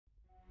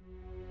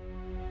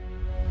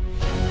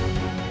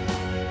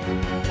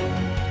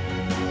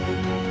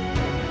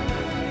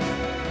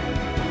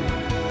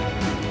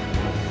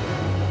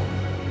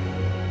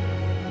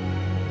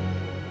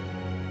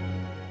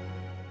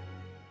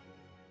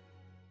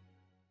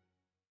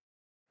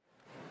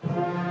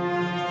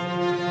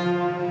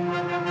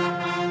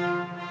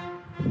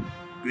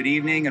Good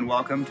evening and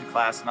welcome to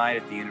class night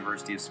at the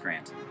University of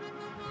Scranton.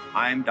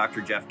 I'm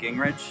Dr. Jeff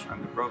Gingrich.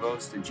 I'm the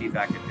Provost and Chief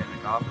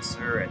Academic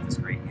Officer at this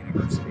great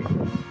university.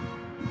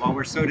 While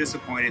we're so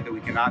disappointed that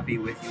we cannot be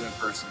with you in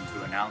person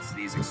to announce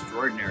these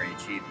extraordinary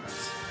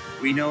achievements,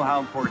 we know how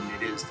important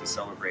it is to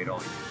celebrate all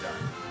you've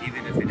done,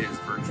 even if it is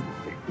virtually.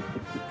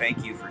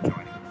 Thank you for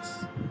joining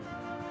us.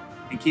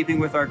 In keeping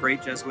with our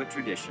great Jesuit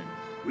tradition,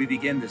 we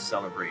begin this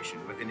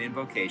celebration with an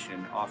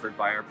invocation offered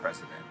by our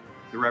president,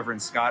 the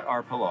Reverend Scott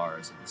R.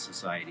 Pillars of the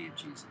Society of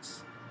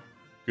Jesus.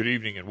 Good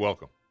evening and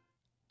welcome.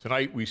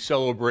 Tonight we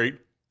celebrate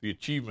the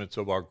achievements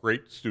of our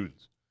great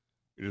students.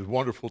 It is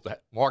wonderful to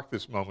mark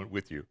this moment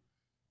with you.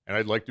 And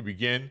I'd like to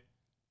begin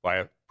by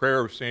a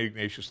prayer of St.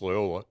 Ignatius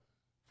Loyola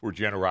for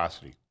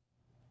generosity.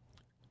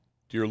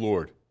 Dear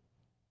Lord,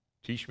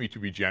 teach me to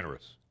be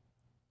generous.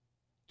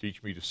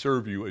 Teach me to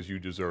serve you as you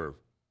deserve,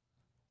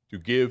 to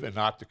give and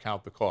not to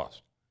count the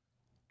cost,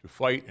 to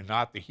fight and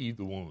not to heed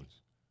the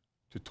wounds,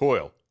 to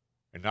toil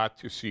and not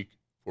to seek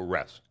for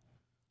rest,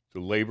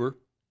 to labor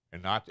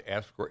and not to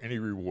ask for any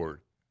reward,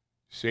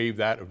 save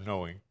that of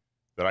knowing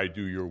that I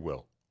do your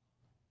will.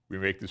 We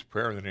make this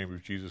prayer in the name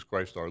of Jesus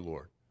Christ our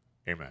Lord.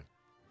 Amen.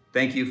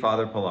 Thank you,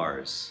 Father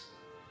Pillars.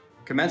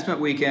 Commencement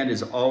weekend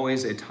is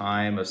always a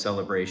time of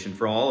celebration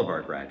for all of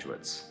our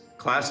graduates.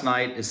 Class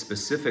night is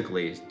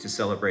specifically to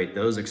celebrate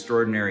those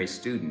extraordinary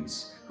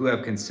students who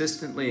have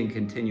consistently and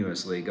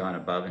continuously gone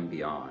above and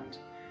beyond.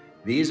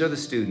 These are the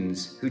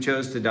students who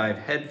chose to dive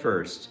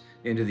headfirst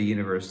into the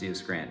University of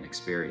Scranton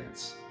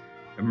experience,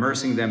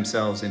 immersing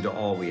themselves into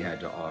all we had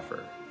to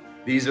offer.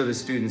 These are the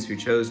students who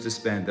chose to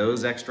spend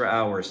those extra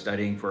hours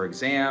studying for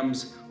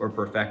exams or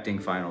perfecting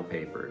final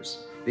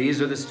papers.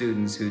 These are the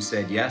students who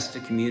said yes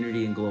to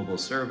community and global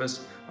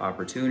service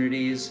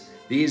opportunities.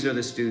 These are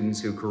the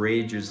students who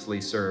courageously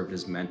served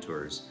as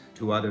mentors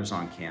to others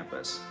on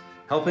campus,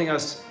 helping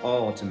us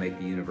all to make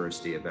the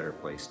university a better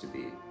place to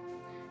be.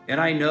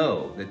 And I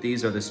know that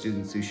these are the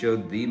students who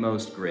showed the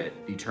most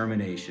grit,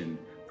 determination,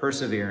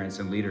 perseverance,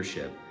 and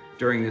leadership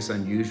during this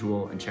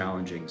unusual and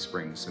challenging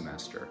spring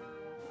semester.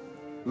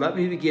 Let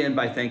me begin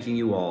by thanking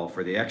you all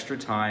for the extra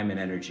time and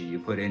energy you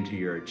put into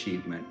your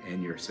achievement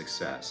and your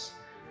success.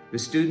 The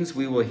students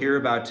we will hear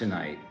about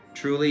tonight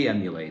truly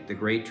emulate the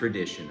great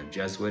tradition of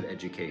Jesuit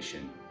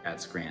education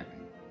at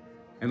Scranton.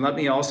 And let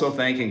me also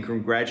thank and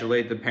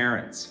congratulate the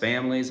parents,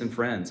 families, and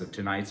friends of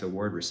tonight's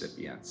award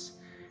recipients.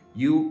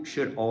 You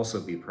should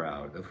also be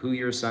proud of who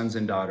your sons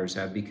and daughters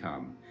have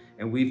become,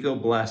 and we feel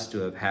blessed to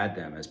have had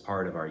them as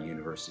part of our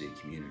university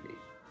community.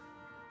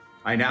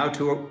 I now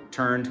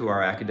turn to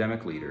our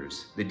academic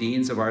leaders, the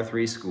deans of our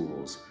three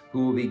schools,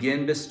 who will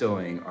begin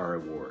bestowing our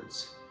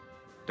awards.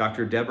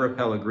 Dr. Deborah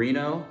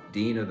Pellegrino,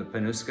 Dean of the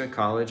Panuska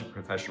College of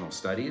Professional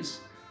Studies,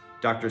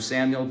 Dr.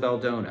 Samuel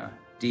Beldona,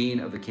 Dean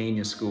of the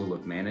Kenya School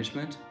of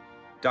Management,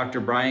 Dr.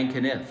 Brian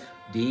Kniff,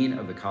 Dean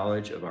of the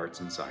College of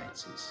Arts and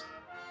Sciences.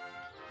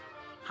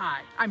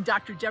 Hi, I'm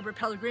Dr. Deborah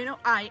Pellegrino.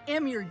 I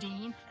am your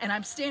dean, and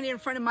I'm standing in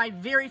front of my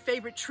very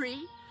favorite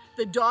tree,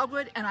 the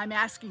dogwood, and I'm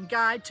asking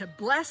God to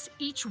bless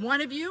each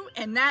one of you,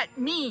 and that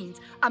means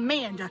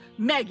Amanda,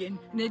 Megan,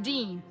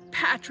 Nadine,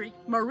 Patrick,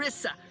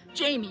 Marissa,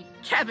 Jamie,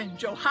 Kevin,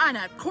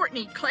 Johanna,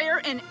 Courtney,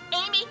 Claire, and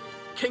Amy.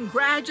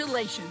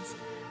 Congratulations.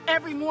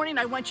 Every morning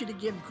I want you to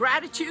give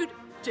gratitude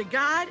to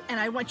God, and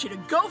I want you to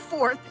go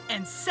forth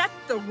and set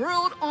the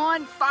world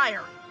on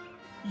fire.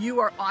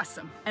 You are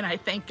awesome, and I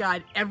thank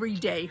God every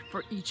day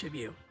for each of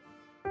you.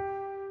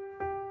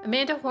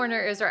 Amanda Horner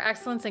is our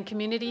Excellence in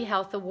Community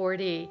Health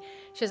awardee.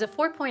 She has a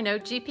 4.0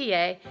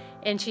 GPA,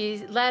 and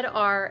she led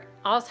our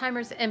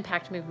Alzheimer's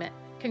Impact Movement.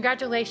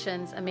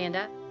 Congratulations,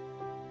 Amanda.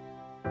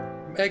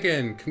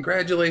 Megan,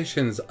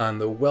 congratulations on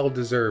the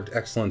well-deserved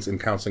Excellence in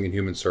Counseling and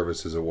Human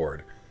Services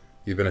Award.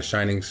 You've been a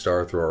shining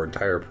star through our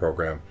entire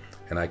program,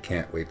 and I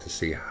can't wait to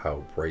see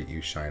how bright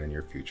you shine in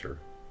your future.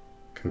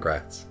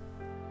 Congrats.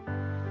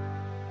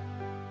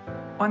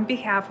 On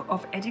behalf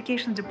of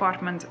Education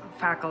Department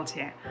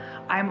faculty,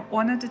 I am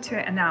honored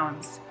to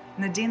announce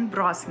Nadine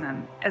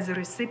Brosnan as a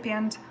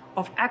recipient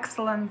of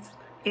Excellence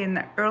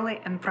in Early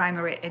and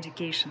Primary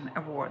Education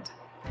Award.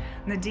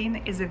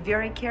 Nadine is a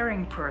very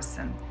caring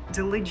person,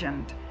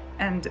 diligent,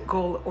 and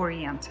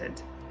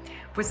goal-oriented.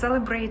 We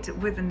celebrate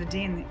with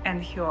Nadine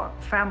and her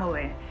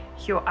family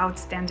her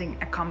outstanding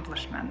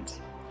accomplishment,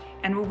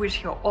 and we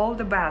wish her all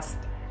the best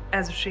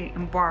as she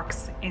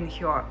embarks in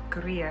her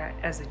career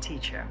as a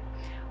teacher.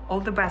 All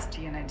the best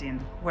to you,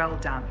 Nadine. Well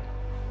done.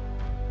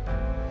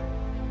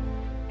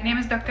 My name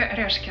is Dr.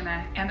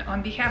 Ereshkina, and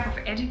on behalf of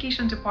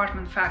Education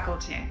Department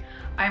faculty,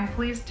 I am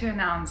pleased to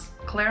announce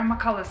Claire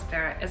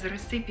McAllister as a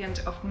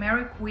recipient of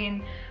Mary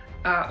Queen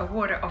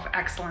Award of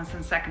Excellence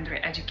in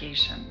Secondary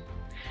Education.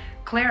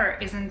 Claire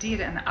is indeed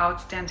an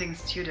outstanding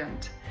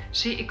student.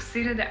 She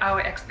exceeded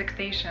our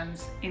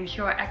expectations in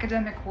her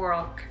academic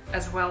work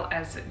as well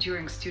as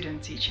during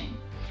student teaching.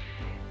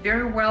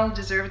 Very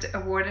well-deserved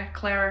award,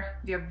 Claire.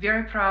 We are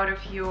very proud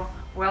of you.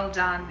 Well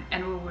done,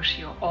 and we wish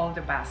you all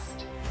the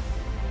best.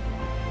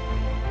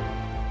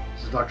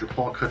 Dr.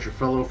 Paul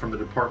Cutrofello from the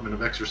Department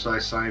of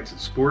Exercise Science and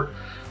Sport.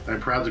 I'm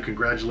proud to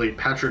congratulate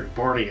Patrick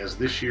Barney as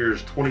this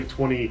year's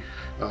 2020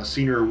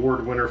 Senior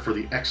Award winner for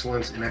the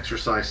Excellence in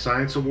Exercise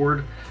Science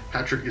Award.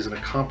 Patrick is an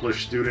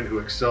accomplished student who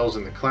excels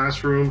in the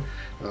classroom.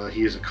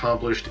 He is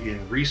accomplished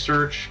in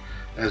research,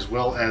 as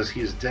well as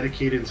he is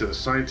dedicated to the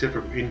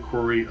scientific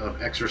inquiry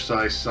of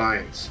exercise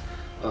science.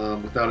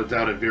 Without a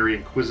doubt, a very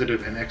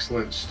inquisitive and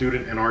excellent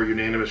student and our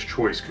unanimous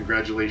choice.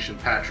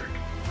 Congratulations, Patrick.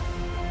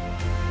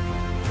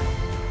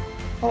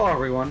 Hello,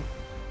 everyone.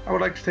 I would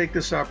like to take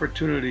this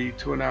opportunity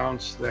to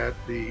announce that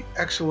the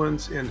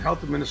Excellence in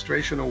Health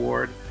Administration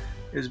Award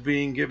is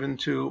being given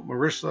to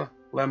Marissa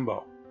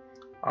Lembo.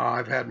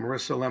 I've had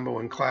Marissa Lembo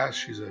in class.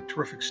 She's a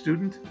terrific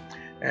student,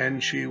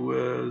 and she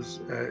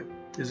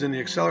is in the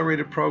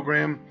accelerated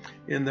program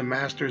in the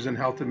Masters in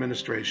Health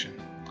Administration.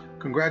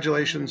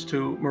 Congratulations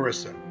to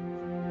Marissa.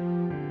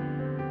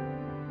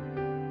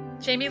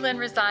 Jamie Lynn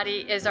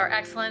Rosati is our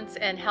Excellence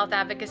in Health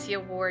Advocacy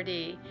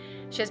Awardee.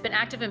 She has been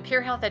active in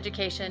peer health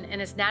education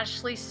and is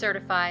nationally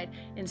certified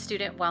in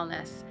student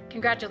wellness.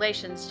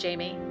 Congratulations,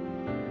 Jamie.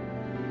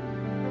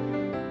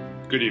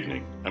 Good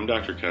evening. I'm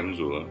Dr. Ken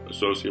Zula,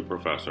 Associate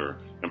Professor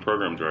and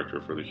Program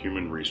Director for the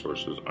Human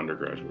Resources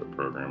Undergraduate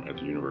Program at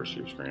the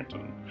University of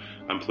Scranton.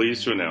 I'm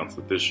pleased to announce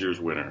that this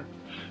year's winner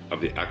of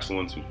the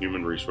Excellence in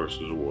Human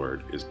Resources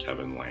Award is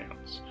Kevin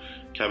Lance.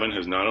 Kevin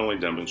has not only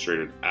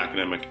demonstrated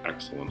academic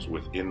excellence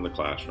within the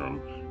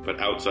classroom, but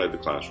outside the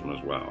classroom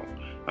as well.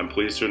 I'm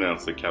pleased to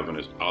announce that Kevin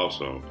is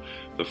also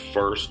the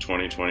first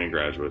 2020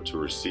 graduate to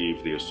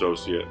receive the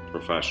Associate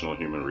Professional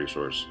Human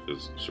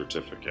Resources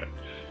Certificate.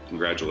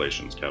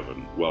 Congratulations,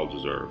 Kevin. Well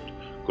deserved.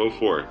 Go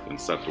forth and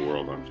set the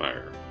world on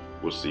fire.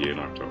 We'll see you in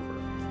October.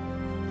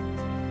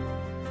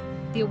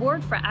 The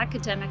award for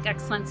academic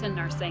excellence in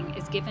nursing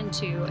is given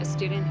to a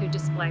student who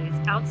displays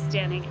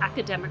outstanding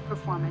academic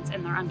performance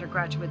in their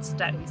undergraduate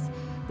studies.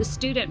 The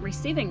student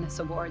receiving this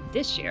award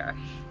this year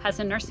has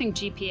a nursing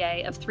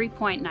GPA of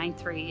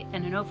 3.93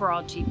 and an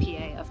overall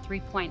GPA of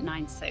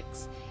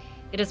 3.96.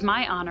 It is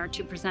my honor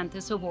to present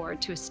this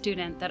award to a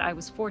student that I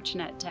was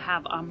fortunate to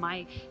have on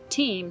my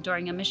team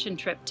during a mission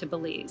trip to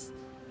Belize.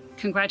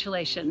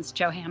 Congratulations,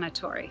 Johanna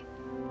Torrey.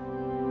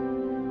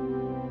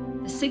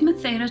 The Sigma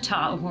Theta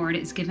Tau Award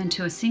is given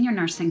to a senior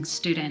nursing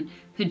student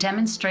who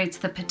demonstrates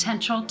the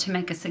potential to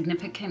make a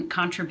significant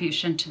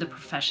contribution to the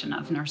profession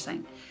of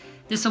nursing.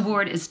 This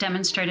award is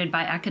demonstrated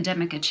by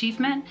academic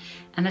achievement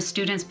and the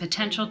student's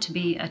potential to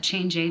be a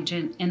change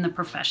agent in the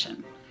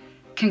profession.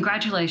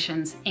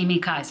 Congratulations, Amy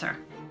Kaiser.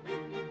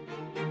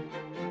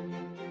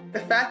 The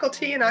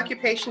faculty in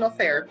occupational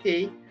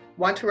therapy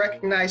want to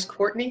recognize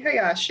Courtney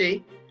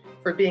Hayashi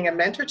for being a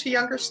mentor to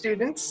younger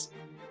students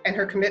and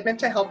her commitment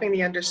to helping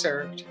the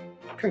underserved.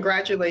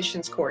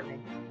 Congratulations, Courtney.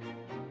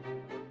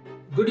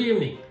 Good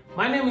evening.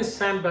 My name is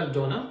Sam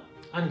Baldona,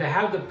 and I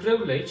have the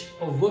privilege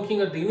of working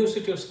at the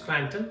University of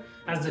Scranton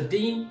as the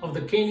Dean of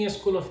the Kenya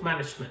School of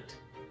Management.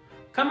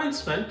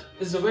 Commencement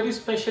is a very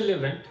special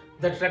event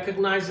that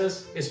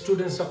recognizes a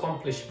student's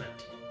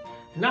accomplishment.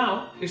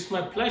 Now, it's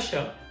my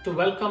pleasure to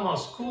welcome our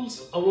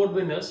school's award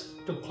winners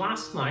to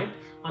class night,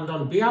 and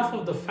on behalf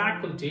of the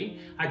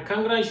faculty, I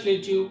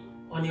congratulate you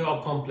on your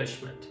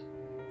accomplishment.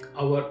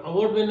 Our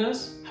award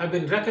winners have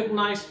been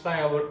recognized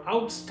by our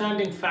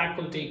outstanding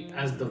faculty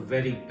as the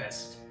very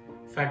best.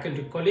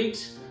 Faculty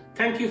colleagues,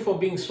 thank you for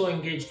being so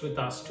engaged with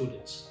our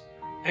students.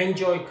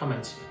 Enjoy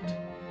commencement.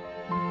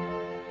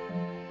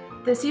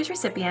 This year's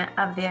recipient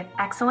of the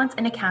Excellence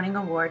in Accounting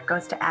Award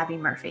goes to Abby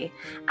Murphy.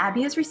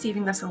 Abby is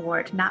receiving this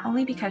award not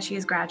only because she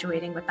is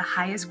graduating with the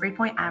highest grade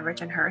point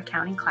average in her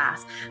accounting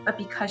class, but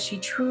because she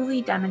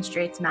truly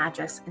demonstrates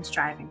Magis in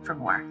striving for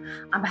more.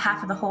 On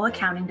behalf of the whole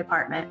accounting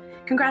department,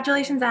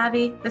 congratulations,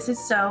 Abby. This is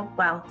so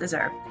well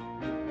deserved.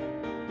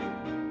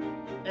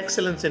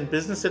 Excellence in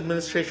Business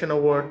Administration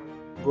Award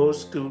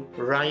goes to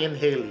Ryan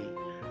Haley.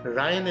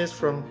 Ryan is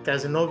from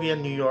Cazenovia,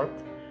 New York,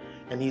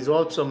 and he's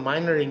also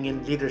minoring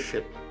in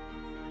leadership.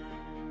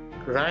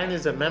 Ryan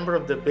is a member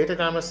of the Beta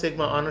Gamma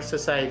Sigma Honor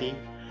Society.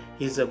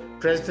 He's a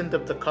president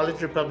of the College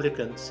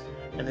Republicans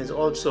and is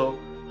also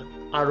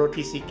a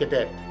ROTC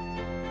cadet.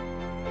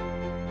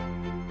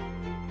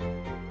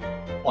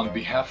 On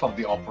behalf of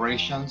the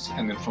Operations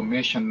and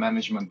Information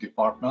Management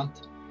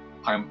Department,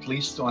 I am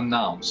pleased to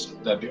announce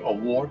that the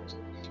award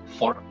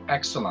for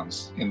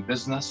Excellence in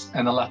Business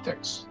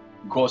Analytics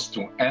goes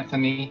to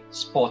Anthony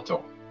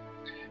Spoto.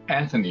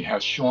 Anthony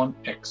has shown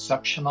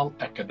exceptional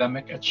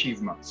academic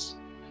achievements.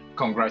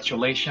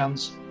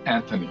 Congratulations,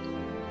 Anthony.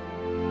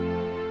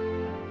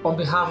 On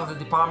behalf of the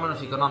Department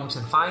of Economics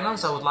and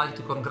Finance, I would like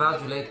to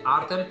congratulate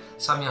Artem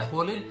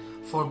Samiakhulin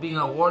for being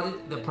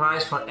awarded the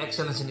prize for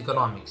excellence in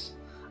economics.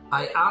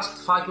 I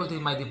asked faculty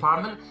in my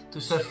department to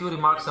share a few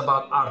remarks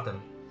about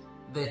Artem.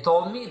 They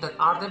told me that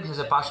Artem has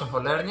a passion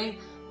for learning,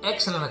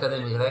 excellent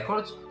academic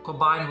records,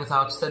 combined with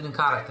outstanding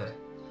character.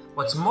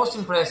 What's most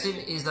impressive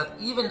is that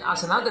even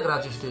as an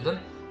undergraduate student,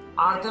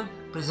 Artem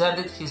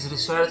presented his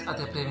research at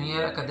a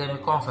premier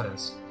academic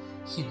conference.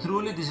 He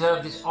truly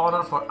deserved this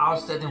honor for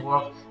outstanding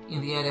work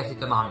in the area of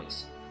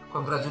economics.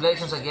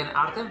 Congratulations again,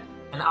 Artem,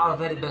 and our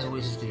very best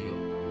wishes to you.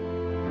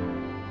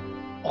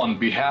 On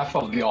behalf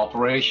of the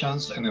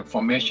Operations and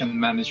Information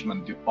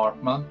Management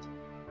Department,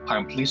 I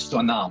am pleased to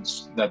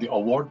announce that the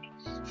award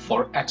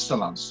for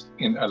excellence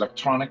in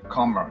electronic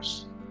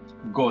commerce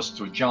goes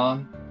to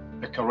John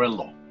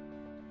Piccarillo.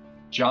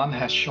 John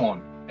has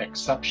shown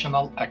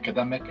exceptional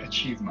academic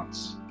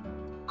achievements.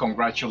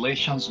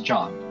 Congratulations,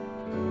 John.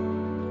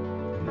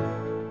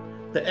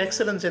 The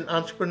Excellence in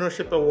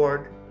Entrepreneurship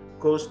Award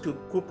goes to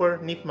Cooper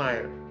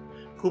Nietmeyer.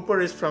 Cooper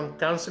is from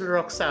Council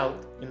Rock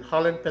South in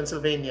Holland,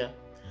 Pennsylvania,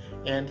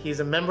 and he's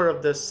a member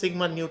of the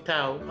Sigma Nu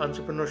Tau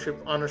Entrepreneurship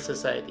Honor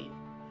Society.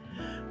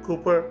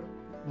 Cooper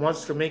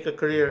wants to make a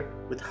career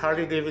with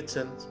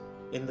Harley-Davidson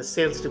in the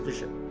sales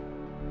division.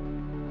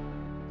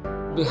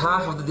 On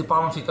behalf of the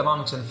Department of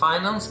Economics and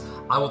Finance,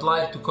 I would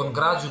like to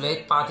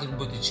congratulate Patrick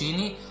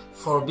Butticini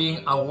for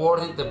being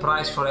awarded the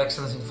Prize for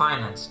Excellence in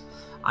Finance.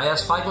 I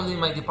asked faculty in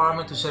my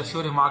department to share a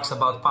few remarks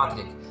about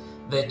Patrick.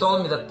 They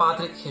told me that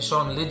Patrick has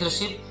shown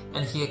leadership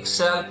and he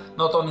excelled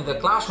not only in the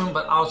classroom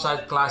but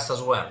outside class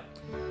as well.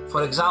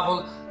 For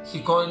example, he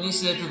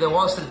co-initiated the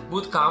Wall Street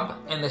Boot Camp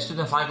and the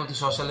Student Faculty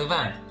Social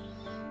Event.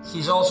 He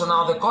is also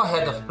now the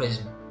co-head of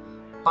PRISM.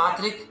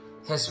 Patrick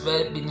has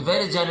been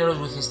very generous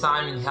with his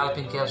time in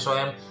helping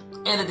KSOM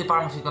and the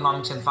Department of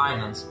Economics and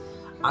Finance.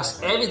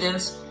 As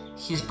evidence,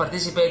 he's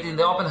participated in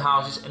the open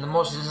houses and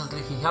most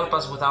recently he helped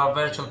us with our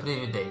virtual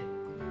preview day.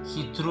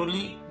 He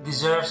truly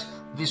deserves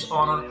this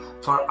honor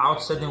for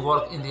outstanding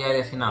work in the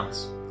area of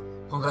finance.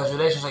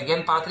 Congratulations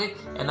again, Patrick,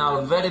 and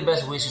our very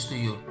best wishes to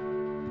you.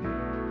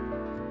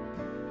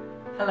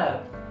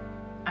 Hello,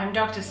 I'm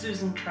Dr.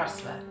 Susan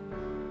Trussler,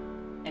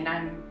 and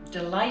I'm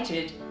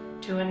delighted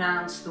to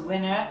announce the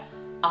winner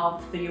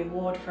of the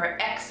Award for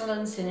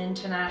Excellence in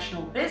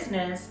International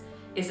Business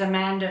is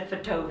Amanda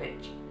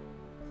Fatovich.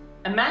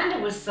 Amanda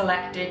was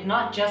selected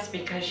not just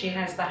because she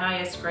has the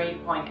highest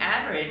grade point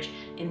average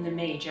in the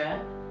major,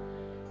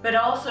 but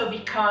also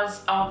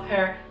because of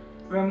her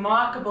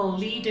remarkable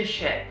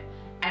leadership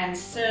and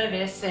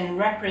service in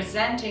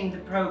representing the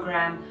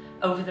program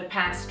over the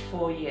past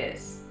 4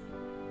 years.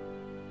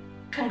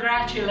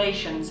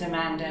 Congratulations,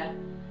 Amanda,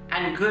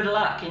 and good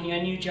luck in your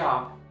new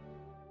job.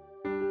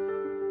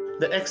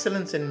 The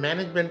Excellence in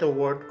Management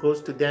Award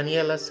goes to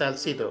Daniela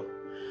Salcido.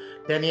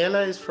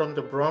 Daniela is from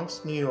the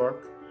Bronx, New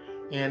York,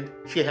 and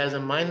she has a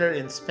minor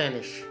in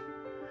Spanish.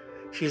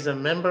 She's a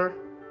member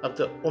of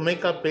the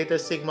Omega Beta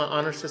Sigma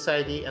Honor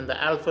Society and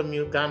the Alpha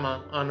Mu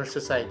Gamma Honor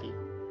Society.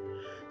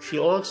 She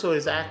also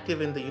is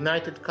active in the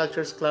United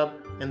Cultures Club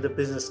and the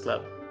Business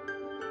Club.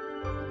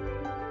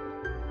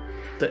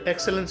 The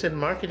Excellence in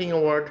Marketing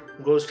Award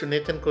goes to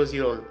Nathan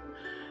Koziol.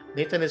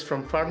 Nathan is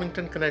from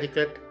Farmington,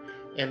 Connecticut,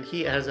 and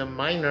he has a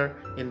minor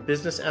in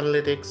Business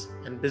Analytics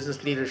and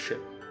Business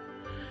Leadership.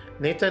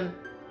 Nathan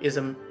is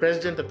a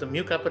president of the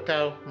Mu Kappa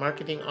Tau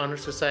Marketing Honor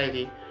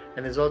Society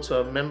and is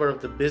also a member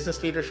of the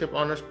Business Leadership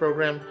Honors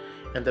Program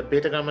and the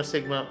Beta Gamma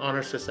Sigma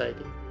Honor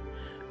Society.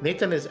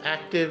 Nathan is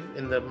active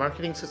in the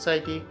Marketing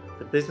Society,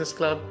 the Business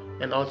Club,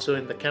 and also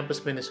in the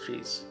campus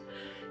ministries.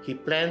 He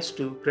plans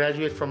to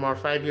graduate from our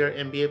 5-year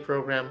MBA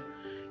program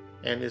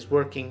and is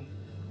working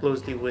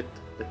closely with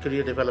the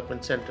Career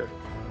Development Center.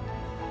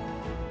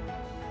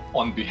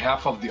 On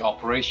behalf of the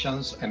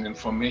Operations and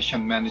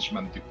Information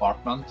Management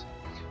Department,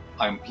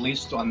 I am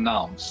pleased to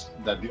announce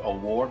that the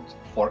award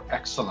for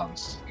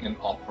excellence in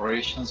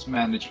operations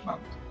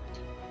management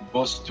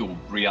goes to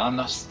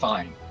Brianna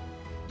Stein.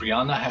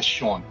 Brianna has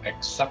shown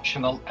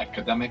exceptional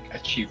academic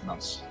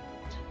achievements.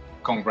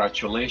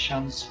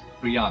 Congratulations,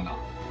 Brianna.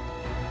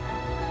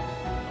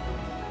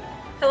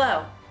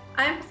 Hello,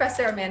 I'm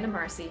Professor Amanda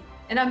Marcy,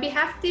 and on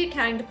behalf of the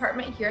Accounting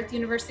Department here at the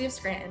University of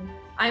Scranton,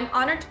 I am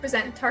honored to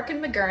present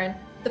Tarkan McGurran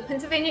the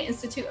Pennsylvania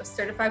Institute of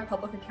Certified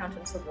Public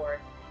Accountants Award.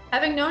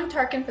 Having known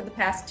Tarkan for the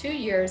past 2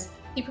 years,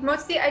 he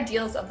promotes the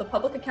ideals of the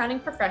public accounting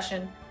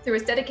profession through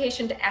his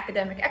dedication to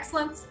academic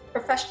excellence,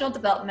 professional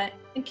development,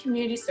 and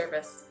community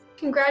service.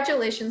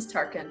 Congratulations,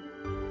 Tarkan.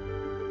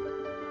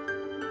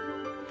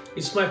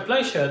 It's my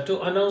pleasure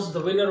to announce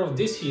the winner of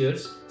this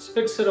year's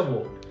Spitzer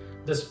Award.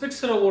 The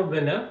Spitzer Award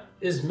winner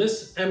is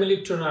Miss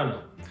Emily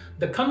Turano.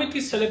 The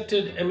committee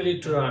selected Emily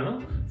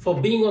Turano for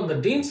being on the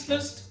Dean's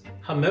List,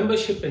 her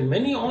membership in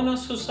many honor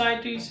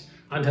societies,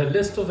 and her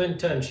list of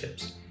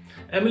internships.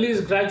 Emily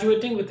is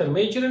graduating with a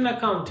major in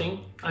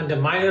accounting and a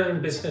minor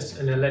in business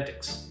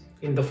analytics.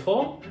 In the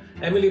fall,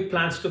 Emily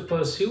plans to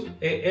pursue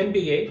an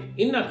MBA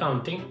in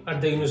accounting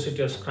at the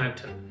University of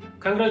Scranton.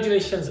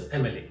 Congratulations,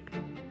 Emily.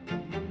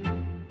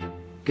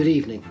 Good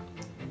evening.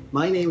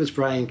 My name is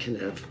Brian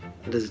Kniv,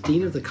 and as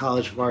Dean of the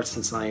College of Arts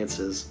and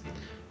Sciences,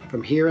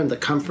 from here in the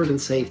comfort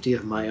and safety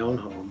of my own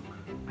home,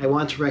 I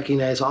want to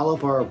recognize all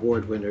of our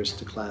award winners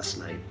to class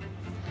night.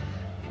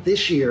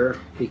 This year,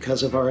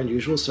 because of our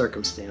unusual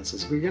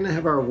circumstances, we're going to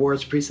have our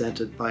awards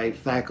presented by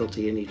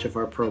faculty in each of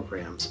our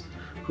programs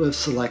who have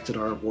selected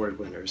our award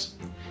winners.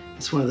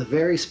 It's one of the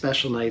very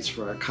special nights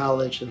for our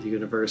college and the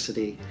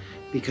university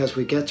because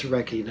we get to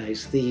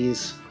recognize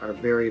these, our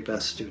very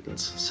best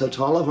students. So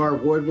to all of our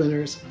award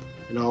winners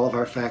and all of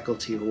our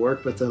faculty who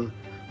work with them,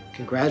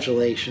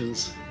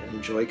 Congratulations and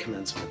enjoy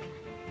commencement.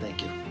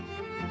 Thank you.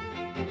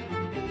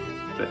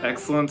 The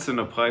Excellence in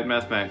Applied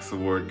Mathematics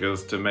Award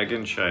goes to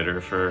Megan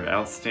Scheider for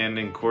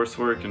outstanding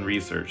coursework and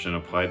research in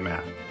applied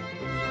math.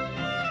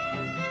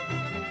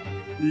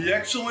 The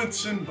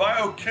Excellence in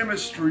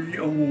Biochemistry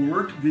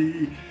Award,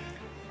 the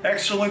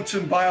Excellence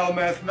in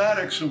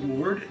Biomathematics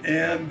Award,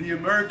 and the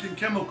American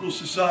Chemical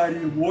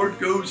Society Award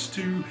goes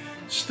to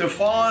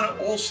Stefan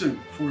Olsen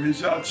for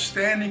his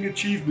outstanding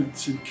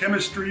achievements in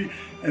chemistry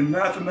and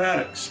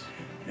mathematics.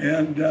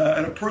 And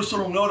on a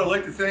personal note, I'd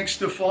like to thank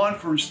Stefan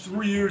for his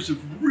 3 years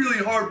of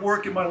really hard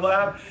work in my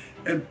lab,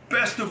 and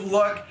best of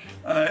luck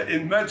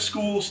in med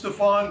school,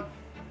 Stefan.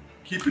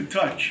 Keep in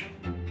touch.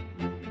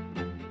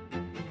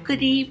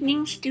 Good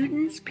evening,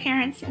 students,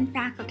 parents, and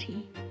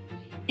faculty.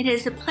 It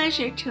is a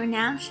pleasure to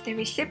announce the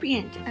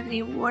recipient of the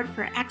Award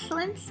for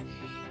Excellence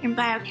in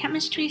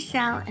Biochemistry,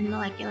 Cell, and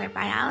Molecular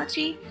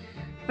Biology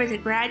for the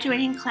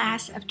graduating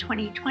class of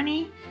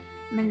 2020,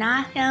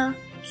 Menahil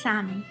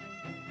Sami.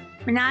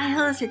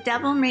 Menahil is a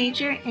double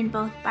major in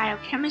both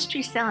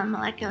biochemistry, cell, and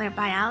molecular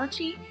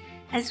biology,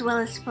 as well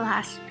as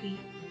philosophy.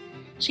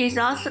 She has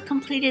also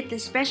completed the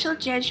Special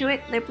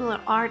Jesuit Liberal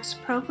Arts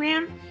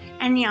Program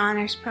and the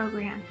Honors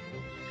Program.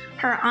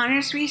 Her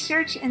honors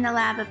research in the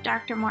lab of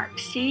Dr. Mark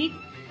Seed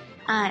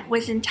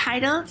was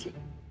entitled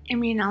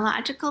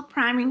Immunological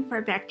Priming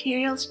for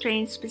Bacterial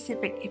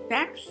Strain-Specific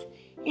Effects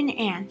in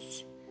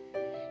Ants.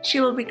 She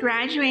will be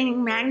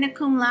graduating magna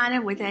cum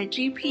laude with a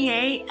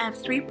GPA of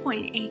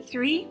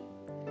 3.83,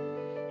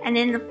 and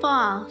in the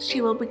fall,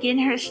 she will begin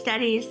her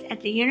studies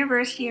at the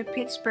University of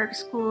Pittsburgh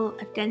School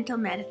of Dental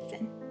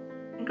Medicine.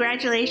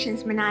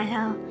 Congratulations,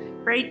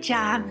 Menahil. Great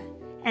job,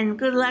 and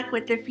good luck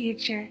with the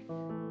future.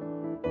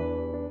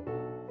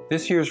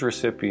 This year's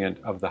recipient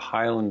of the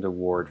Highland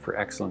Award for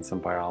Excellence in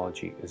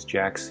Biology is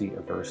Jack C.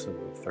 Aversa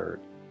III.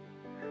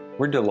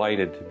 We're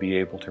delighted to be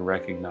able to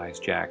recognize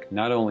Jack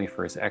not only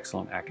for his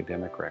excellent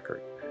academic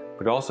record,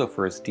 but also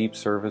for his deep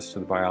service to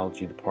the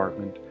biology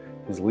department,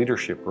 his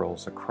leadership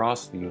roles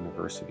across the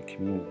university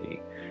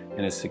community,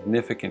 and his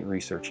significant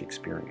research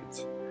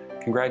experience.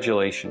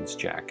 Congratulations,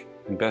 Jack,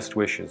 and best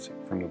wishes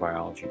from the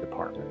biology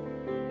department.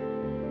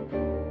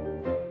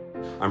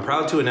 I'm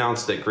proud to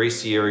announce that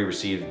Grace Sierri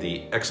received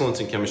the Excellence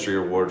in Chemistry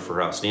Award for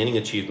her outstanding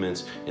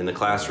achievements in the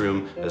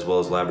classroom as well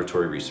as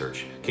laboratory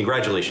research.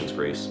 Congratulations,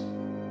 Grace.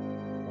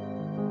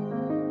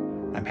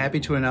 I'm happy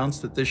to announce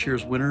that this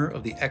year's winner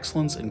of the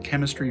Excellence in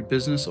Chemistry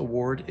Business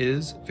Award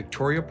is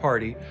Victoria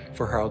Party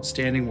for her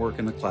outstanding work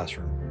in the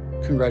classroom.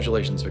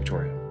 Congratulations,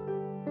 Victoria.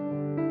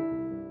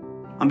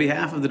 On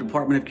behalf of the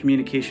Department of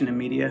Communication and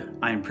Media,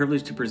 I am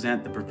privileged to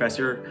present the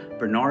Professor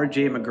Bernard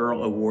J.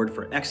 McGurl Award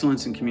for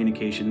Excellence in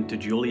Communication to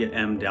Julia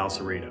M.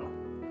 Dalcerito.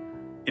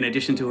 In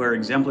addition to her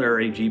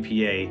exemplary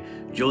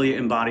GPA, Julia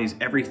embodies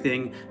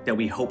everything that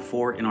we hope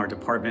for in our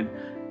department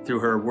through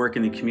her work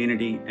in the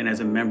community and as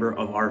a member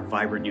of our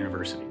vibrant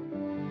university.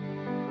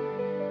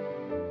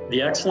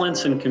 The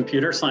Excellence in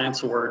Computer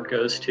Science Award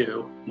goes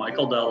to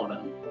Michael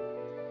Delavan.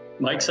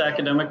 Mike's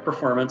academic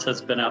performance has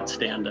been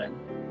outstanding.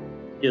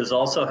 He has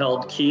also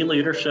held key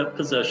leadership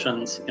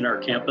positions in our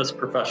campus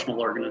professional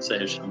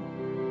organization.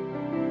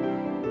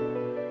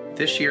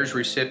 This year's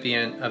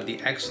recipient of the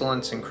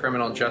Excellence in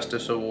Criminal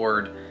Justice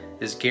Award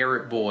is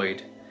Garrett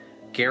Boyd.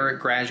 Garrett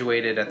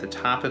graduated at the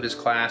top of his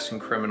class in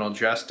criminal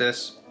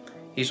justice.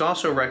 He's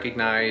also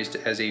recognized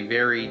as a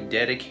very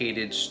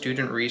dedicated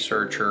student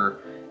researcher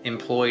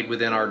employed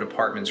within our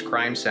department's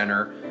crime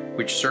center,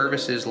 which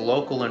services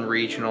local and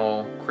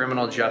regional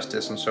criminal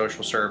justice and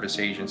social service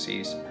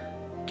agencies.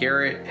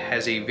 Garrett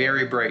has a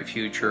very bright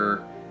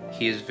future.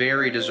 He is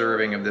very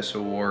deserving of this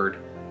award.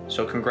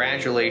 So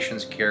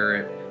congratulations,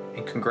 Garrett,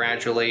 and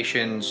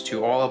congratulations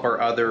to all of our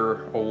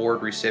other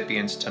award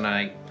recipients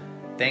tonight.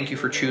 Thank you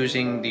for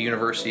choosing the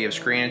University of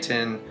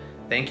Scranton.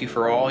 Thank you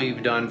for all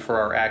you've done for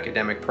our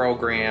academic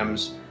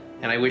programs,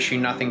 and I wish you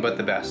nothing but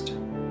the best.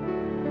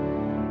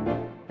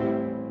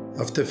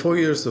 After 4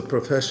 years of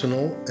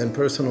professional and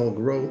personal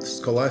growth,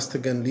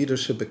 scholastic and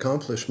leadership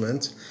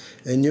accomplishments,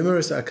 and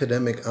numerous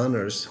academic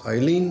honors,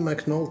 Eileen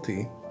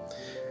McNulty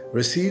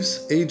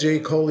receives A.J.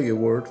 Coley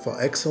Award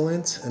for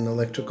Excellence in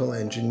Electrical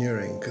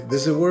Engineering.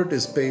 This award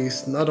is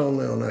based not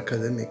only on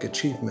academic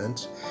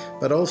achievements,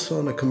 but also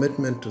on a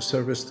commitment to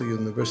service to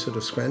University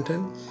of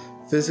Scranton,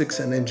 Physics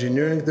and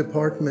Engineering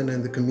Department,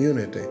 and the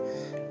community.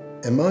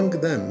 Among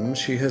them,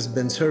 she has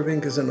been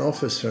serving as an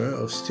officer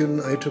of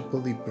Student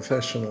IEEE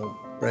Professional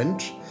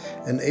Branch,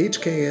 an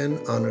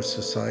HKN Honor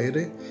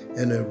Society,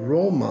 and a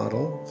role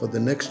model for the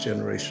next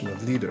generation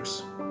of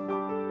leaders.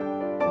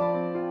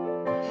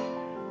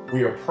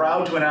 We are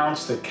proud to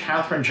announce that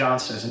Katherine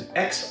Johnson is an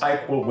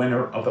ex-IQA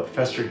winner of the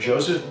Professor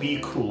Joseph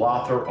B.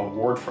 Kulather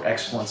Award for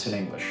Excellence in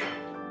English.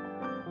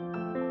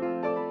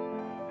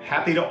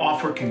 Happy to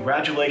offer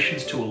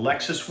congratulations to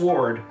Alexis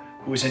Ward,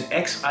 who is an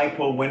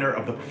ex-IQA winner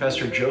of the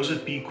Professor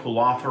Joseph B.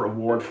 Kulather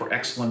Award for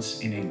Excellence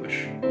in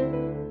English.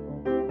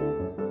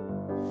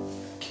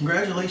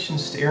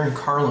 Congratulations to Aaron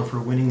Carlin for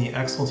winning the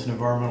Excellence in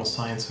Environmental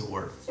Science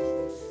Award.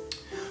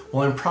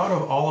 Well, I'm proud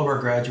of all of our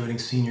graduating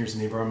seniors in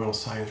the environmental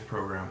science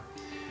program.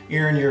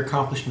 Aaron, your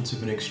accomplishments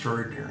have been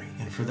extraordinary,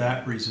 and for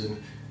that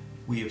reason,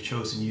 we have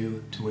chosen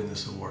you to win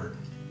this award.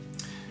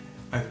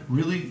 I've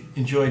really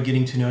enjoyed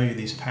getting to know you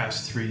these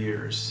past 3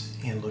 years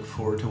and look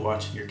forward to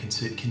watching your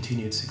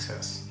continued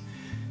success.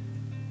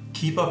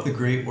 Keep up the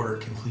great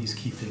work and please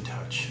keep in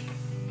touch.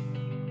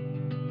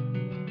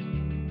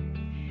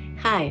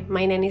 Hi,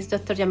 my name is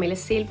Dr. Yamile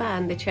Silva.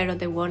 I'm the chair of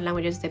the World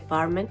Languages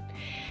Department.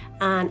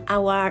 And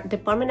our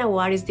department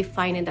award is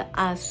defined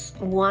as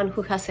one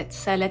who has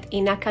excelled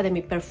in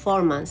academic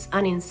performance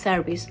and in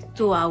service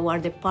to our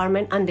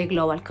department and the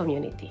global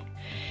community.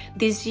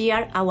 This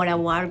year, our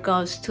award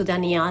goes to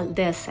Danielle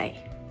Desai.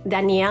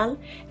 Danielle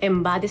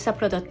embodies a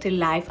productive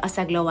life as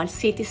a global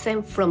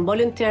citizen, from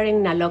volunteering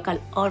in a local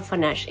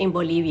orphanage in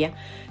Bolivia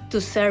to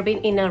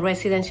serving in a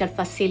residential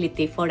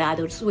facility for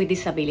adults with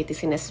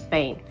disabilities in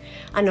Spain,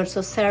 and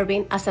also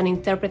serving as an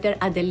interpreter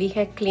at the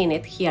Lige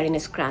Clinic here in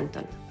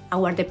Scranton.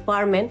 Our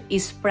department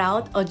is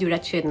proud of your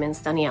achievements,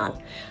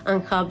 Danielle,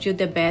 and hope you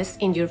the best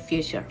in your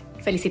future.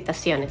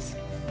 Felicitaciones.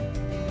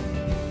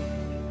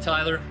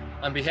 Tyler,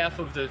 on behalf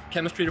of the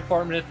chemistry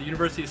department at the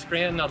University of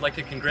Scranton, I'd like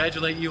to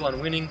congratulate you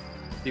on winning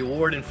the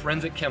award in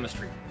forensic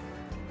chemistry.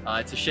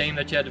 It's a shame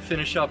that you had to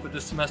finish up with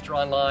this semester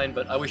online,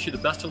 but I wish you the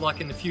best of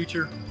luck in the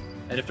future,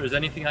 and if there's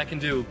anything I can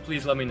do,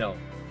 please let me know.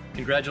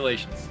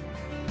 Congratulations.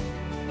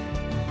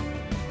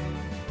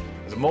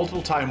 As a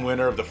multiple-time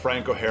winner of the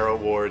Frank O'Hara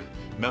Award,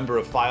 member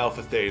of Phi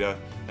Alpha Theta,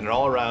 and an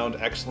all-around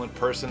excellent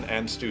person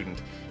and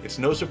student, it's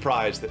no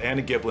surprise that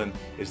Anna Giblin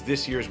is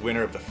this year's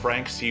winner of the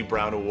Frank C.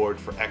 Brown Award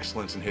for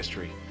Excellence in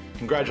History.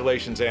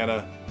 Congratulations,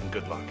 Anna, and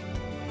good luck.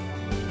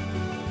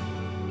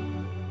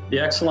 The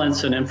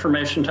Excellence in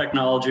Information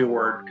Technology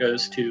Award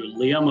goes to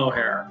Liam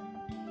O'Hare.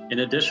 In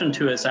addition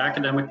to his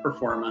academic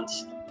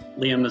performance,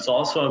 Liam is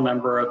also a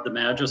member of the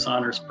Magis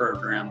Honors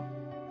Program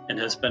and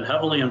has been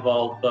heavily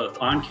involved both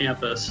on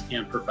campus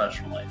and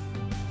professionally.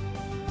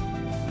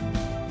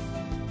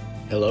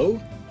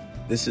 Hello,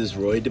 this is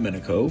Roy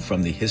Domenico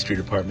from the History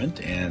Department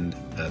and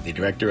the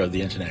Director of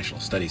the International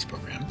Studies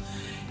Program.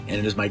 And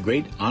it is my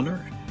great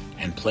honor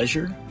and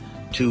pleasure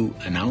to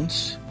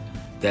announce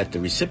that the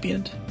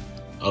recipient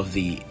of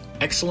the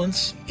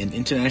Excellence in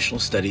International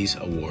Studies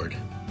Award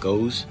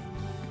goes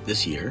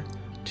this year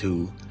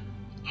to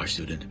our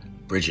student,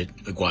 Bridget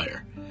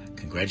McGuire.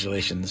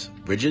 Congratulations,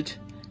 Bridget,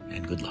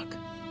 and good luck.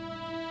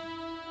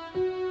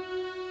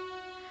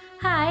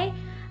 Hi.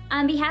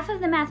 On behalf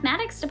of the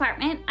Mathematics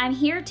Department, I'm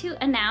here to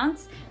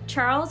announce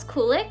Charles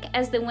Kulik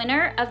as the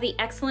winner of the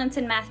Excellence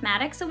in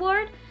Mathematics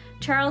Award.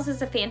 Charles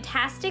is a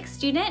fantastic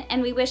student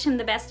and we wish him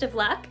the best of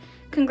luck.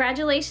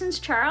 Congratulations,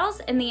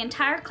 Charles, and the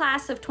entire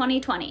class of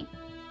 2020.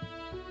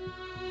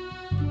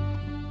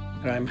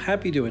 And I'm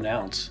happy to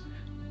announce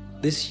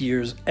this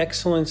year's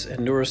Excellence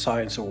in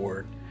Neuroscience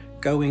Award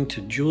going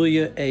to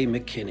Julia A.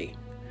 McKinney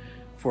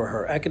for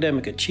her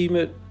academic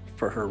achievement,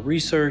 for her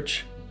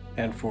research,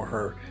 and for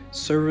her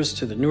service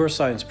to the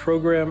neuroscience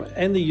program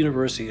and the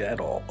university at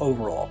all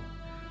overall.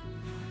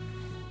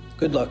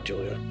 Good luck,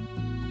 Julia.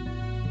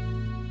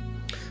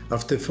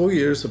 After 4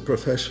 years of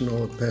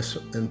professional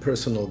and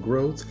personal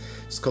growth,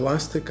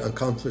 scholastic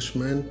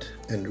accomplishment,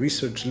 and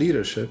research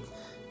leadership,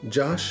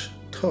 Josh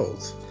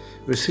Toth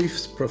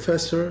receives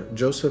Professor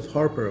Joseph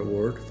Harper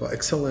Award for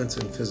Excellence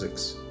in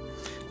Physics.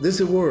 This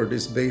award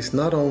is based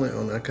not only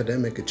on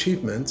academic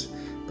achievements,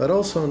 but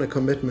also on a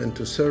commitment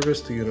to service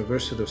to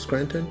University of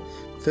Scranton,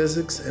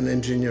 Physics and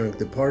Engineering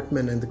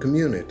Department and the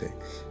community.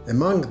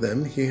 Among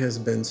them, he has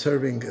been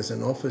serving as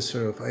an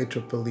officer of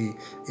IEEE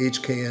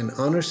HKN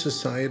Honor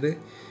Society,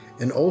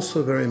 and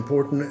also very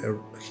important,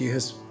 he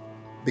has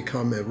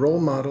become a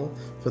role model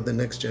for the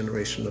next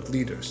generation of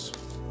leaders.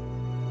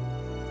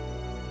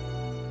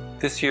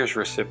 This year's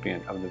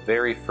recipient of the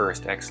very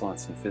first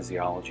Excellence in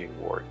Physiology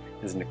Award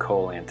is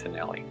Nicole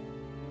Antonelli.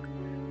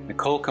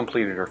 Nicole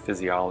completed her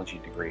physiology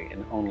degree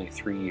in only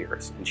 3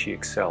 years, and she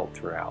excelled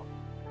throughout.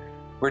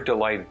 We're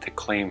delighted to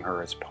claim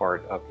her as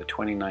part of the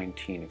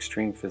 2019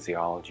 Extreme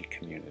Physiology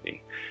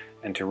community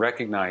and to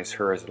recognize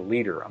her as a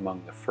leader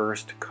among the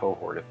first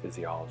cohort of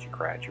physiology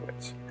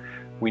graduates.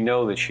 We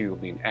know that she will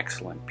be an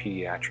excellent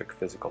pediatric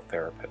physical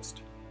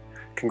therapist.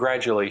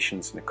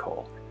 Congratulations,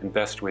 Nicole, and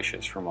best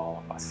wishes from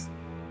all of us.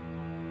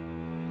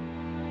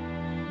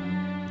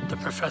 The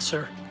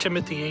Professor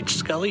Timothy H.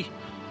 Scully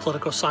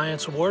Political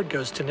Science Award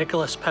goes to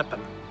Nicholas Pepin.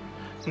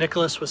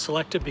 Nicholas was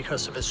selected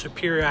because of his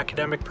superior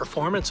academic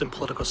performance in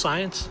political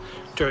science,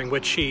 during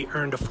which he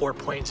earned a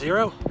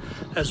 4.0,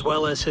 as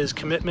well as his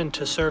commitment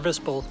to service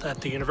both at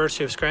the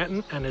University of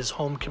Scranton and his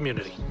home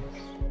community.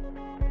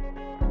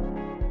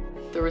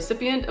 The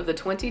recipient of the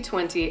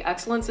 2020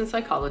 Excellence in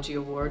Psychology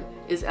Award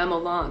is Emma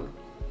Long.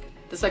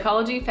 The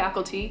psychology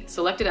faculty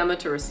selected Emma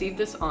to receive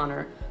this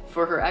honor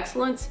for her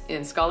excellence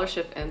in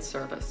scholarship and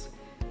service,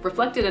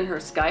 reflected in her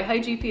sky-high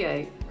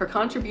GPA, her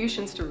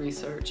contributions to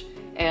research,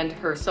 and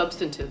her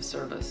substantive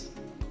service.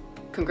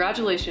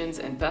 Congratulations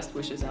and best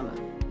wishes, Emma.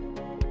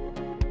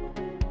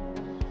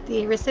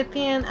 The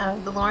recipient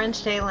of the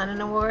Lawrence J. Lennon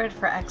Award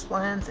for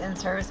Excellence in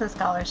Service and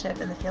Scholarship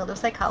in the field of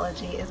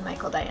psychology is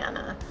Michael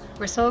Diana.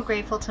 We're so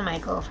grateful to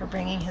Michael for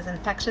bringing his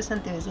infectious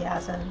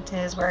enthusiasm to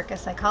his work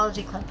as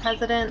Psychology Club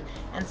President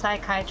and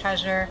Psy-Chi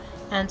Treasurer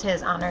and to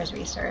his honors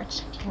research.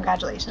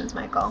 Congratulations,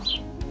 Michael.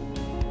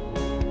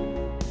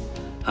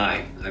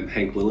 Hi, I'm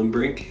Hank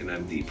Willenbrink, and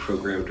I'm the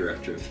Program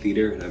Director of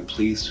Theater, and I'm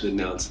pleased to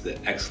announce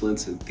the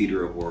Excellence in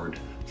Theater Award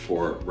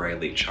for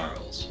Riley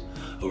Charles.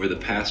 Over the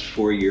past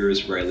 4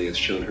 years, Riley has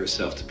shown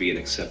herself to be an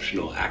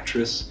exceptional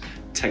actress,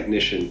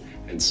 technician,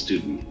 and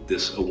student.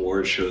 This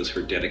award shows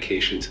her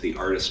dedication to the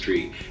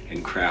artistry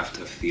and craft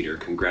of theater.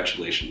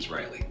 Congratulations,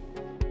 Riley.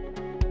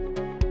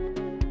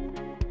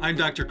 I'm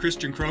Dr.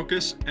 Christian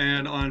Crocus,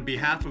 and on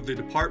behalf of the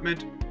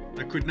department,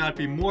 I could not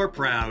be more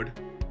proud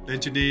than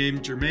to name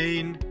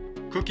Jermaine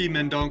Cookie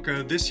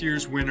Mendonca this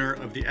year's winner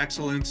of the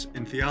Excellence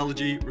in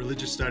Theology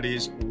Religious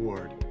Studies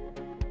Award.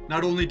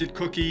 Not only did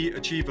Cookie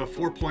achieve a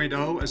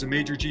 4.0 as a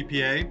major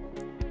GPA,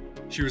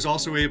 she was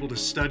also able to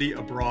study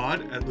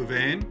abroad at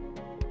Louvain,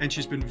 and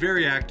she's been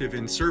very active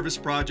in service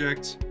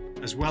projects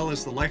as well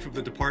as the life of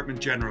the department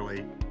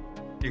generally,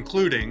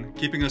 including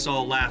keeping us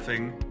all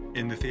laughing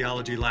in the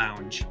Theology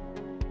Lounge.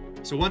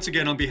 So once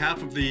again, on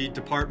behalf of the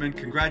department,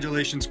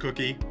 congratulations,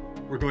 Cookie.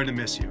 We're going to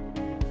miss you.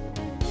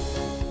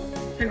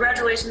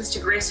 Congratulations to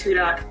Grace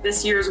Hudak,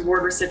 this year's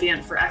award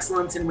recipient for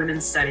Excellence in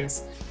Women's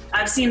Studies.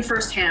 I've seen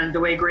firsthand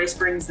the way Grace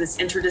brings this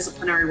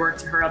interdisciplinary work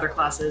to her other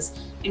classes,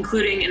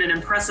 including in an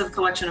impressive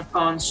collection of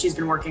poems she's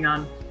been working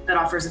on that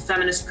offers a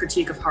feminist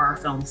critique of horror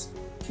films.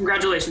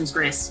 Congratulations,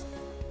 Grace.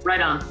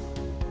 Right on.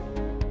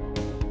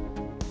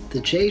 The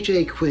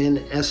J.J.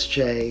 Quinn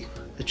S.J.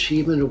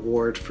 Achievement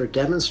Award for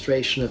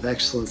Demonstration of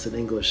Excellence in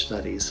English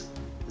Studies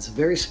is a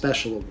very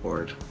special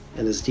award,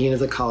 and as Dean of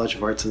the College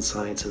of Arts and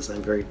Sciences,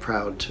 I'm very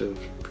proud to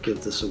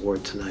give this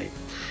award tonight.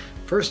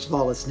 First of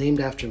all, it's named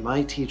after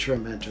my teacher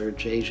and mentor,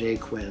 J.J.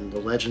 Quinn, the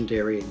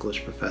legendary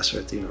English professor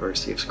at the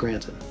University of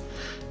Scranton.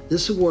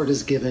 This award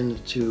is given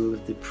to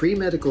the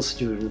pre-medical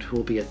student who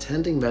will be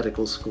attending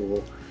medical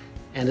school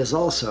and is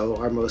also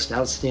our most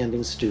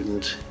outstanding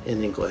student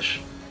in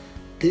English.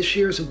 This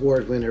year's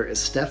award winner is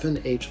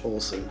Stephen H.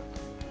 Olson,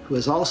 who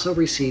has also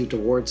received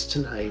awards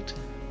tonight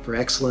for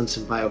Excellence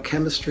in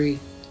Biochemistry,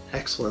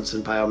 Excellence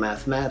in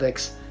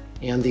Biomathematics,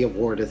 and the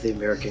award of the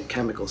American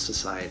Chemical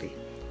Society.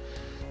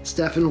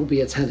 Stefan will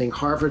be attending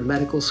Harvard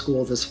Medical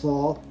School this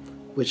fall,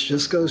 which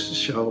just goes to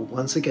show,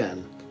 once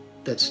again,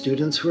 that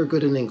students who are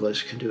good in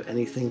English can do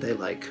anything they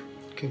like.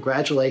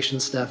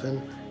 Congratulations, Stefan,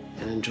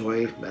 and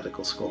enjoy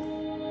medical school.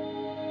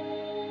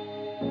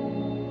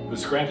 The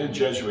Scranton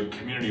Jesuit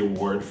Community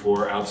Award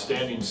for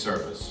Outstanding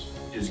Service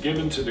is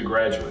given to the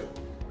graduate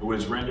who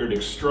has rendered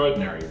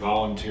extraordinary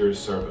volunteer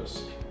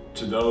service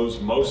to those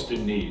most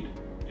in need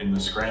in the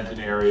Scranton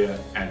area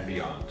and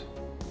beyond.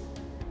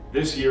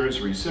 This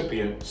year's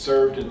recipient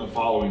served in the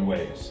following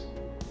ways: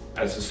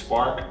 as a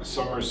Spark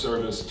Summer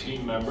Service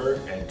team member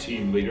and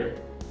team leader,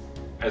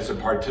 as a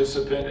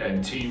participant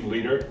and team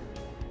leader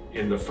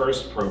in the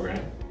FIRST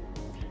program,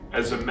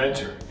 as a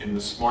mentor in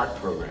the SMART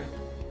program,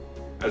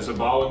 as a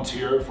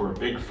volunteer for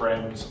Big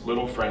Friends,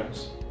 Little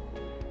Friends,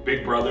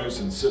 Big Brothers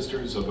and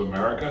Sisters of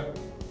America,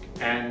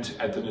 and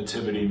at the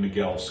Nativity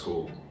Miguel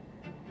School.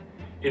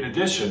 In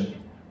addition,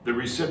 the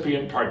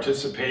recipient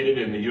participated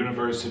in the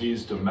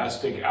university's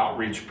domestic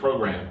outreach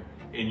program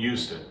in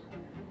Houston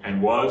and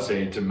was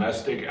a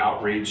domestic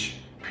outreach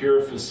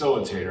peer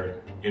facilitator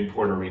in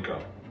Puerto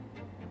Rico.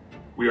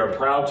 We are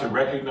proud to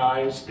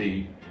recognize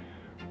the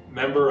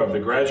member of the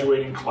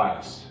graduating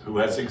class who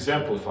has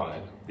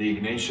exemplified the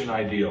Ignatian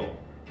ideal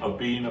of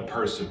being a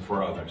person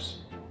for others.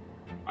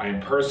 I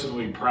am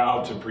personally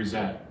proud to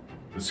present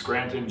the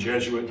Scranton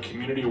Jesuit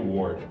Community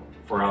Award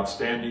for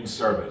Outstanding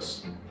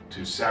Service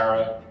to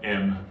Sarah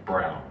M.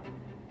 Brown.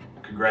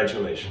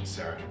 Congratulations,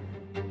 Sarah.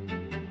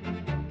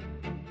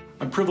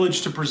 I'm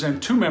privileged to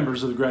present two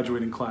members of the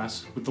graduating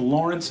class with the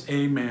Lawrence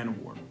A. Mann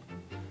Award.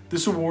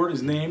 This award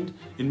is named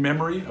in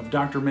memory of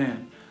Dr.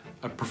 Mann,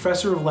 a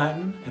professor of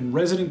Latin and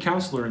resident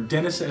counselor in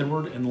Dennis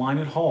Edward and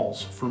Lynott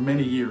Halls for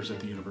many years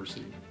at the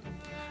university.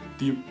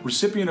 The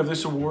recipient of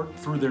this award,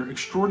 through their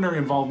extraordinary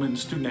involvement in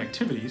student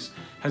activities,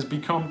 has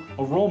become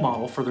a role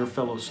model for their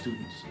fellow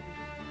students.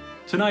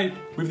 Tonight,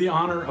 we have the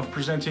honor of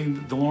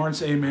presenting the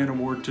Lawrence A. Mann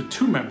Award to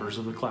two members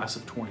of the class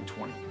of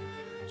 2020,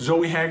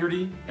 Zoe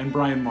Haggerty and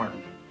Brian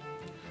Martin.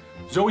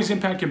 Zoe's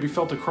impact can be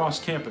felt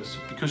across campus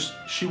because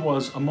she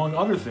was, among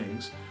other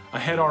things, a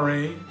head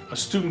RA, a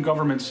student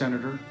government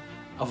senator,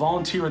 a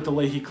volunteer at the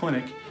Leahy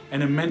Clinic,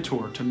 and a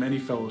mentor to many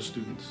fellow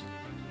students.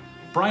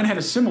 Brian had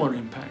a similar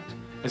impact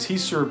as he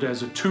served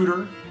as a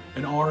tutor,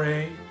 an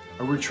RA,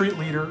 a retreat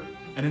leader,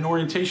 and an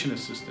orientation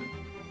assistant.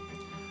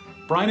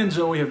 Brian and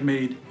Zoe have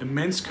made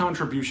immense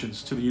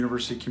contributions to the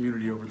university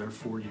community over their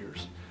 4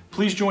 years.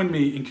 Please join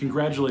me in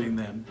congratulating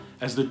them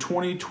as the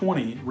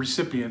 2020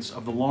 recipients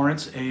of the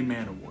Lawrence A.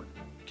 Mann Award.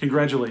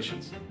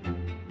 Congratulations.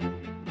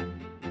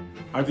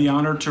 I have the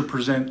honor to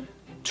present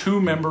two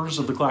members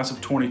of the class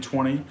of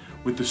 2020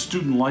 with the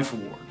Student Life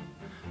Award.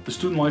 The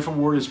Student Life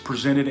Award is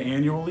presented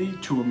annually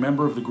to a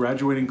member of the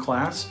graduating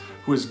class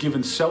who has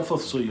given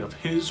selflessly of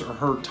his or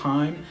her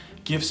time,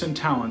 gifts, and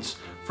talents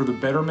for the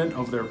betterment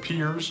of their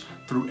peers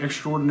through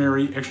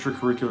extraordinary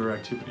extracurricular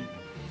activity.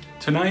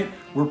 Tonight,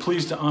 we're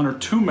pleased to honor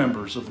two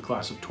members of the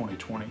class of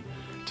 2020,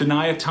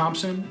 Denia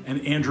Thompson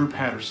and Andrew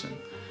Patterson.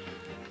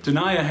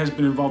 Denia has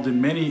been involved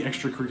in many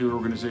extracurricular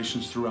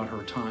organizations throughout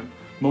her time.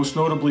 Most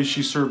notably,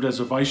 she served as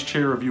a vice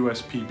chair of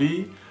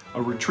USPB,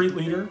 a retreat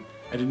leader,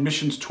 an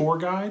admissions tour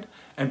guide,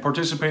 and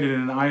participated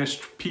in an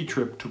ISP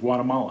trip to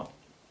Guatemala.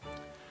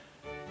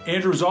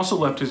 Andrew has also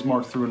left his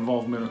mark through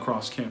involvement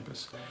across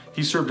campus.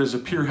 He served as a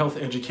peer health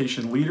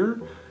education leader,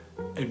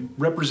 a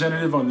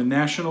representative on the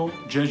National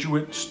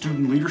Jesuit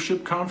Student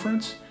Leadership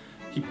Conference.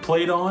 He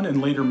played on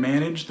and later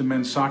managed the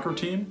men's soccer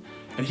team,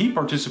 and he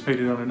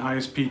participated on an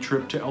ISP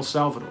trip to El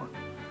Salvador.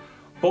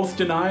 Both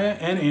Denia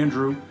and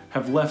Andrew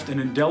have left an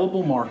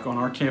indelible mark on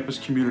our campus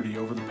community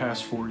over the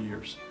past 4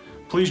 years.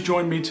 Please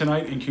join me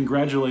tonight in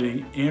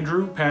congratulating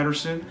Andrew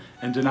Patterson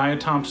and Denia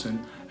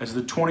Thompson as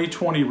the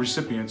 2020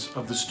 recipients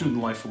of the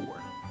Student Life Award.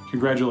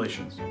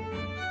 Congratulations.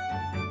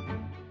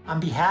 On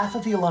behalf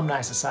of the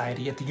Alumni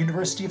Society at the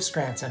University of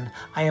Scranton,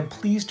 I am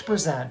pleased to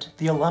present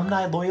the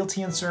Alumni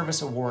Loyalty and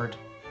Service Award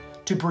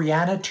to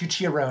Brianna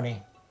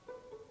Tucciaroni.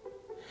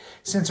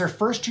 Since her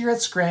first year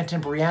at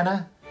Scranton,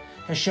 Brianna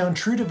has shown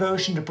true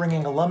devotion to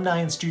bringing alumni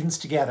and students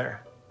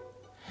together.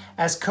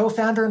 As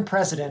co-founder and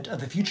president of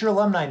the Future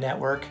Alumni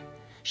Network,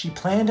 she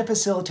planned and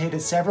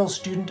facilitated several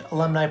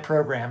student-alumni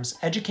programs,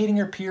 educating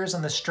her peers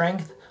on the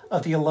strength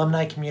of the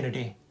alumni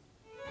community.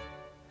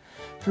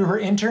 Through her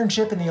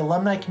internship in the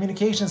Alumni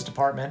Communications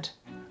Department,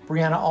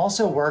 Brianna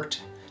also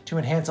worked to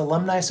enhance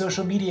alumni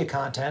social media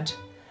content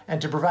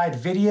and to provide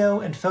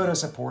video and photo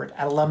support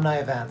at alumni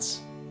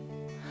events.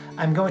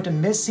 I'm going to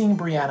miss seeing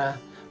Brianna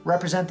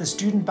represent the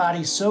student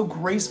body so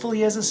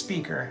gracefully as a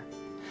speaker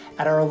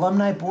at our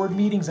alumni board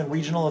meetings and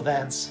regional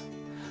events,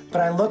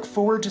 but I look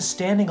forward to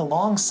standing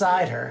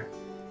alongside her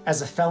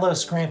as a fellow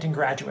Scranton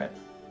graduate.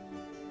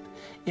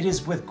 It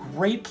is with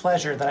great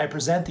pleasure that I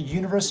present the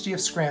University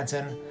of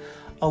Scranton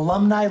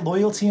Alumni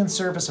Loyalty and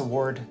Service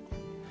Award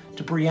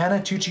to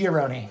Brianna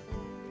Tucciaroni,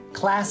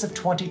 Class of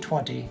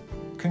 2020.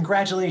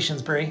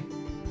 Congratulations, Bri.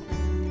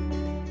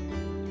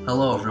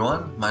 Hello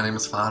everyone, my name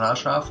is Fahad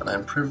Ashraf and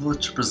I'm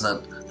privileged to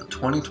present the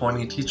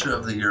 2020 Teacher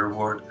of the Year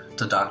Award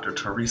to Dr.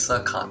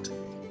 Teresa Conti.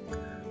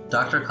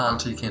 Dr.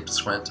 Conti came to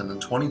Scranton in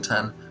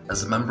 2010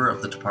 as a member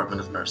of the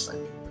Department of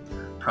Nursing.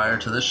 Prior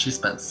to this, she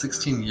spent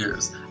 16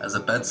 years as a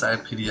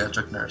bedside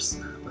pediatric nurse,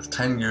 with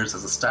 10 years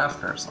as a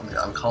staff nurse on the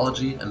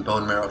oncology and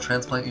bone marrow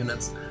transplant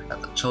units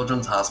at the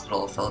Children's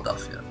Hospital of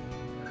Philadelphia.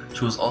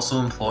 She was also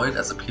employed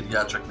as a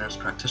pediatric nurse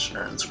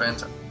practitioner in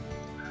Scranton.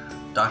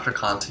 Dr.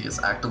 Conti is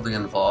actively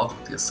involved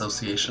with the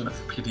Association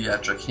of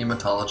Pediatric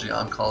Hematology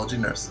Oncology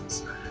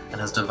Nurses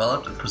and has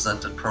developed and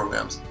presented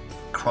programs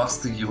across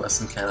the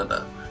US and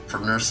Canada for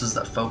nurses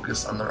that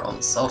focus on their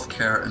own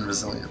self-care and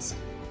resiliency.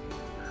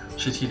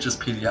 She teaches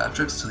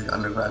pediatrics to the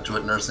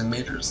undergraduate nursing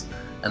majors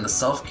and the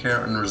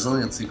self-care and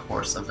resiliency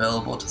course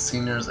available to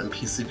seniors and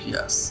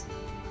PCPS.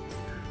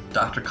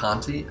 Dr.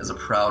 Conti is a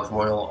proud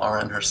Royal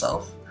RN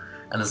herself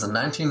and is a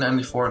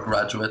 1994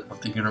 graduate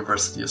of the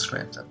University of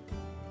Scranton.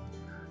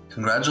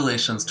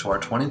 Congratulations to our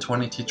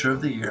 2020 Teacher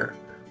of the Year,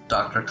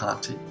 Dr.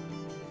 Conti.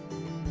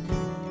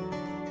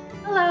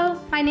 Hello,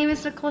 my name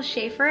is Nicole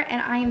Schaefer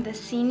and I am the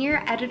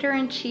Senior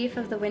Editor-in-Chief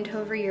of the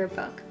Windhover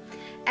Yearbook.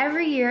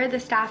 Every year, the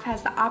staff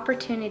has the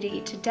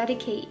opportunity to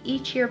dedicate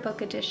each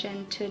yearbook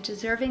edition to a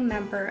deserving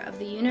member of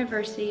the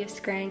University of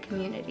Scranton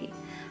community.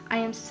 I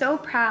am so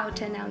proud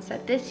to announce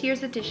that this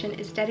year's edition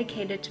is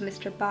dedicated to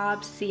Mr.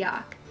 Bob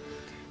Siak.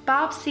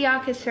 Bob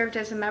Siak has served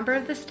as a member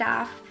of the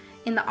staff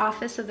in the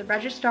Office of the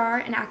Registrar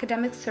and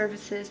Academic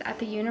Services at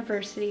the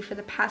university for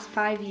the past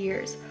 5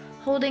 years,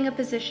 holding a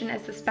position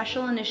as the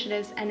Special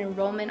Initiatives and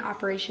Enrollment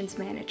Operations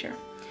Manager.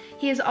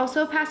 He is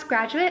also a past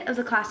graduate of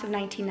the class of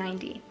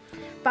 1990.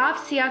 Bob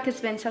Siak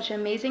has been such an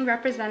amazing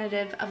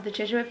representative of the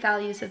Jesuit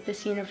values of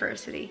this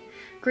university.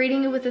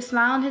 Greeting you with a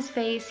smile on his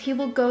face, he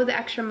will go the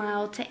extra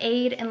mile to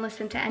aid and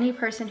listen to any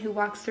person who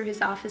walks through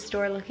his office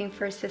door looking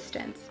for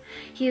assistance.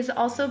 He has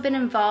also been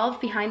involved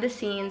behind the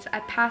scenes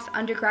at past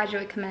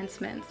undergraduate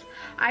commencements.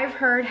 I've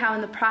heard how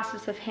in the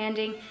process of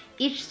handing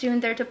each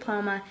student their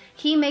diploma,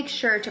 he makes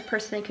sure to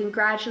personally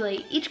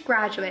congratulate each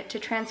graduate to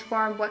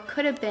transform what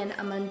could have been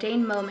a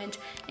mundane moment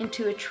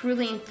into a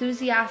truly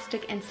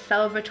enthusiastic and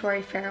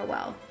celebratory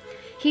farewell.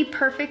 He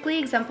perfectly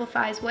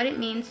exemplifies what it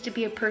means to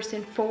be a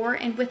person for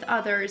and with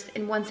others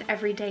in one's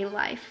everyday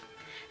life.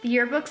 The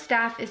yearbook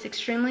staff is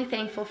extremely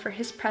thankful for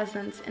his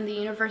presence in the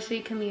university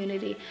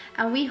community,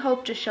 and we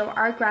hope to show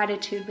our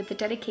gratitude with the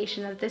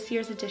dedication of this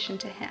year's edition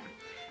to him.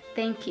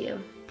 Thank you.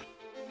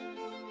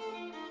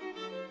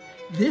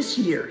 This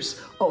year's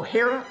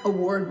O'Hara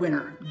Award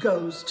winner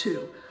goes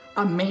to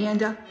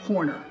Amanda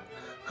Horner,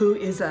 who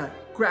is a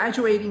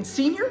graduating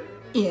senior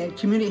in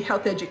community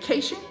health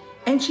education,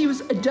 and she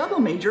was a double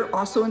major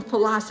also in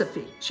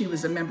philosophy. She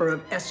was a member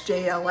of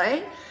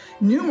SJLA,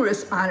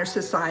 numerous honor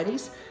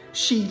societies,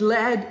 She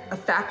led a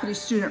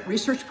faculty-student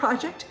research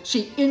project.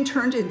 She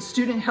interned in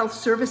student health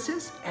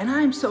services, and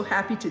I'm so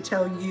happy to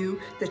tell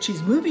you that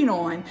she's moving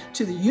on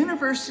to the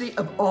University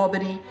of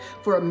Albany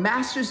for a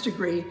master's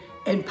degree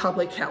in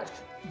public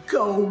health.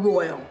 Go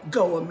Royal,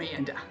 go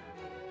Amanda.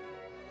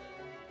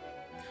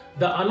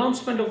 The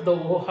announcement of the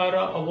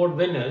O'Hara Award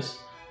winners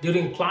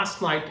during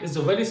class night is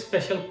a very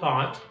special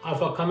part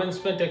of our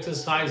commencement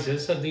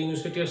exercises at the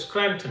University of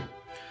Scranton.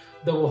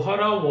 The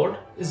O'Hara Award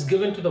is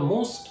given to the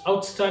most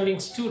outstanding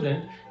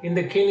student in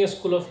the Kenya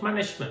School of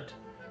Management.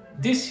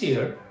 This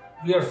year,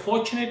 we are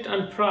fortunate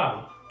and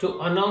proud to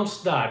announce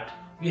that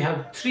we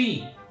have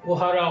 3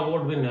 O'Hara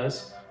Award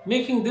winners,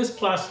 making this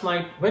class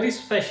night very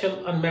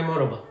special and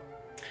memorable.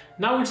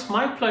 Now it's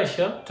my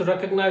pleasure to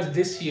recognize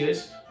this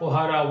year's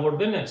O'Hara Award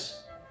winners.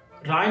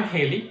 Ryan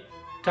Haley,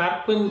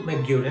 Tarquin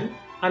McGurin,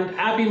 and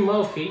Abby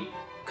Murphy,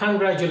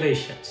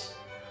 congratulations.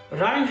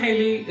 Ryan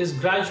Haley is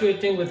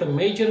graduating with a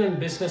major in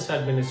business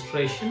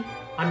administration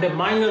and a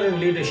minor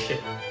in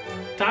leadership.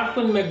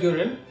 Tarquin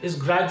McGurin is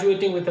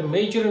graduating with a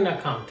major in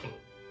accounting.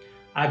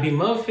 Abby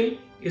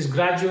Murphy is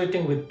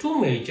graduating with 2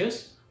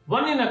 majors,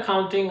 one in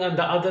accounting and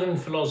the other in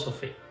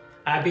philosophy.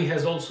 Abby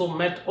has also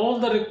met all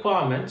the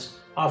requirements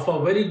of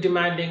a very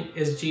demanding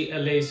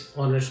SGLA's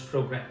honors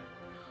program.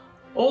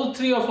 All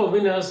 3 of our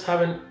winners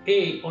have an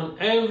A on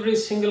every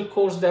single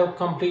course they have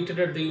completed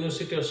at the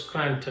University of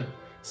Scranton.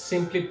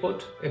 Simply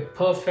put, a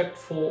perfect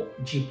 4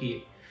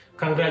 GPA.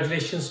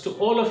 Congratulations to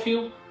all of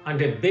you,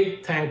 and a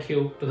big thank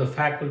you to the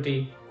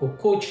faculty who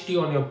coached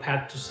you on your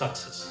path to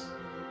success.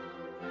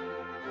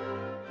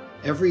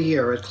 Every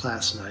year at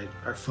class night,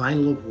 our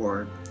final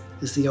award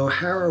is the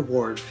O'Hara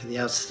Award for the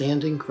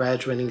Outstanding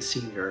Graduating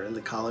Senior in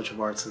the College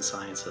of Arts and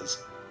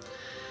Sciences.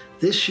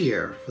 This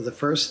year, for the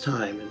first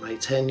time in my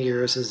 10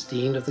 years as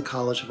Dean of the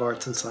College of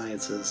Arts and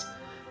Sciences,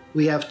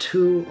 we have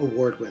 2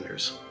 award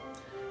winners,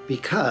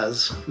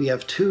 because we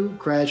have 2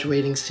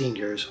 graduating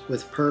seniors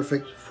with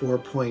perfect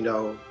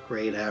 4.0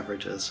 grade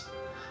averages.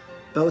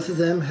 Both of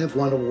them have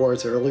won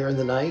awards earlier in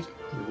the night,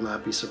 you will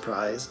not be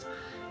surprised,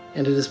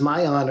 and it is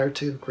my honor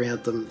to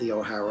grant them the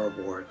O'Hara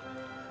Award.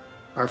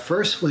 Our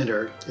first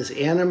winner is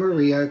Anna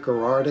Maria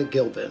Gerarda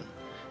Gilbin.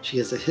 She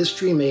is a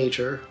history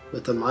major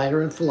with a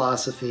minor in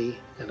philosophy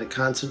and a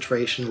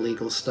concentration in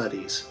legal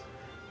studies.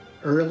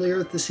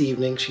 Earlier this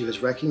evening, she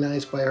was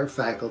recognized by her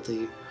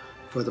faculty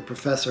for the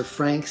Professor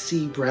Frank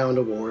C. Brown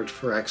Award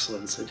for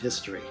Excellence in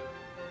History.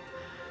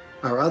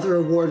 Our other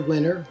award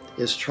winner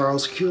is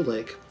Charles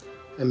Kulik,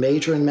 a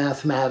major in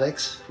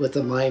mathematics with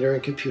a minor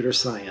in computer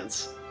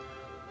science.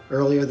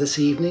 Earlier this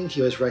evening,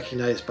 he was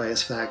recognized by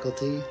his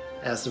faculty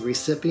as the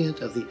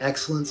recipient of the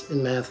Excellence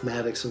in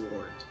Mathematics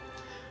Award.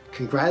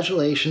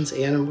 Congratulations,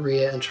 Anna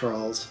Maria and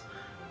Charles,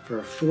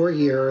 for 4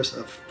 years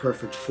of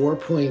perfect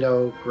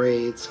 4.0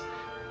 grades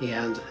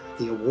and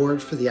the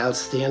award for the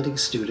outstanding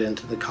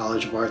student in the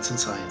College of Arts and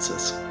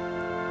Sciences.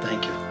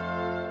 Thank you.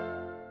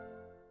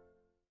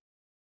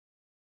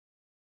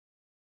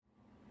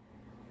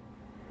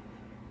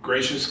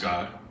 Gracious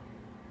God,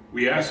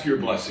 we ask your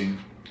blessing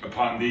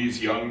upon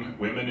these young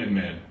women and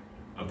men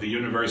of the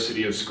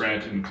University of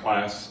Scranton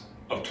class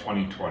of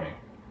 2020,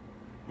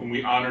 whom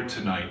we honor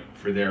tonight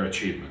for their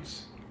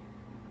achievements.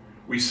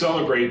 We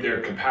celebrate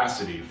their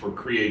capacity for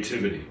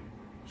creativity,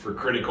 for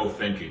critical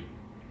thinking,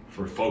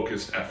 for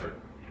focused effort.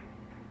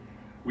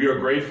 We are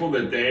grateful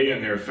that they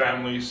and their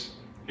families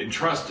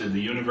entrusted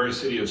the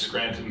University of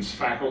Scranton's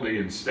faculty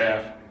and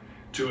staff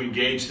to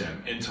engage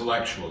them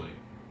intellectually,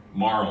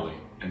 morally,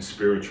 and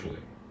spiritually.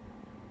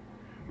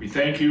 We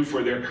thank you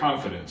for their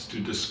confidence to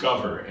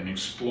discover and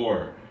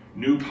explore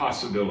new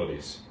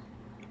possibilities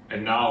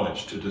and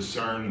knowledge to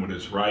discern what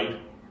is right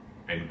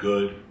and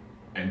good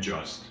and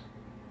just.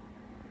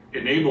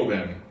 Enable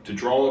them to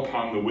draw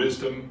upon the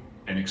wisdom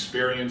and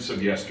experience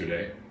of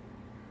yesterday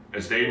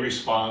as they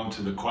respond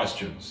to the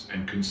questions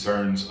and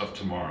concerns of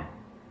tomorrow.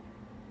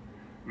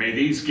 May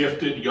these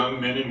gifted young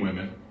men and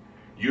women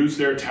use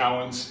their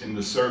talents in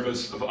the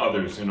service of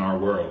others in our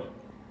world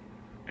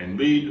and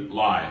lead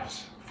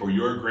lives for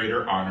your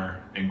greater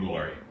honor and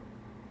glory.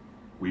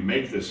 We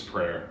make this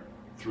prayer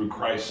through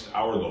Christ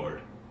our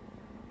Lord.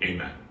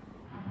 Amen.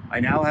 I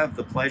now have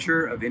the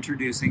pleasure of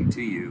introducing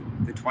to you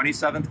the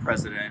 27th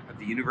President of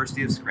the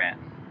University of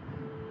Scranton,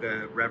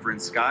 the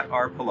Reverend Scott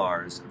R.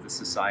 Pillars of the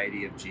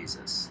Society of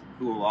Jesus,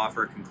 who will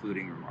offer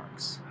concluding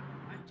remarks.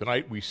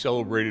 Tonight we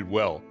celebrated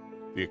well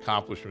the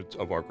accomplishments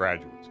of our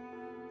graduates.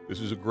 This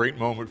is a great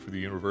moment for the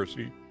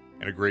university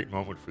and a great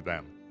moment for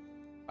them.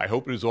 I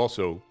hope it is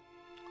also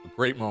a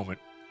great moment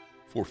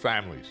for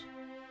families,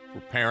 for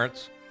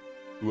parents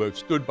who have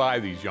stood by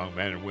these young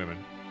men and women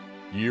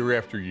year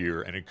after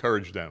year and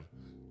encouraged them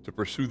to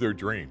pursue their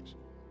dreams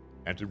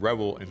and to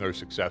revel in their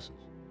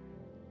successes.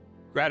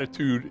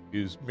 Gratitude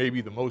is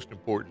maybe the most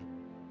important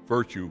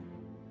virtue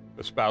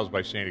espoused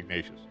by St.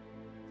 Ignatius,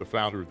 the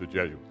founder of the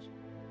Jesuits.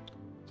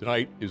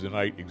 Tonight is a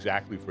night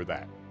exactly for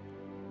that,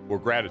 for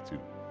gratitude.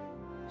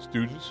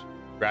 Students,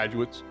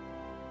 graduates,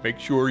 make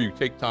sure you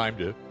take time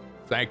to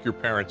thank your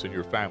parents and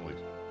your families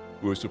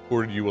who have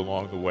supported you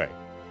along the way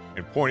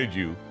and pointed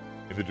you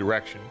in the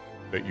direction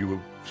that you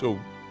have so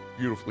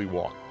beautifully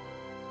walked.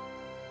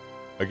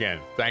 Again,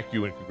 thank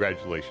you and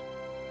congratulations.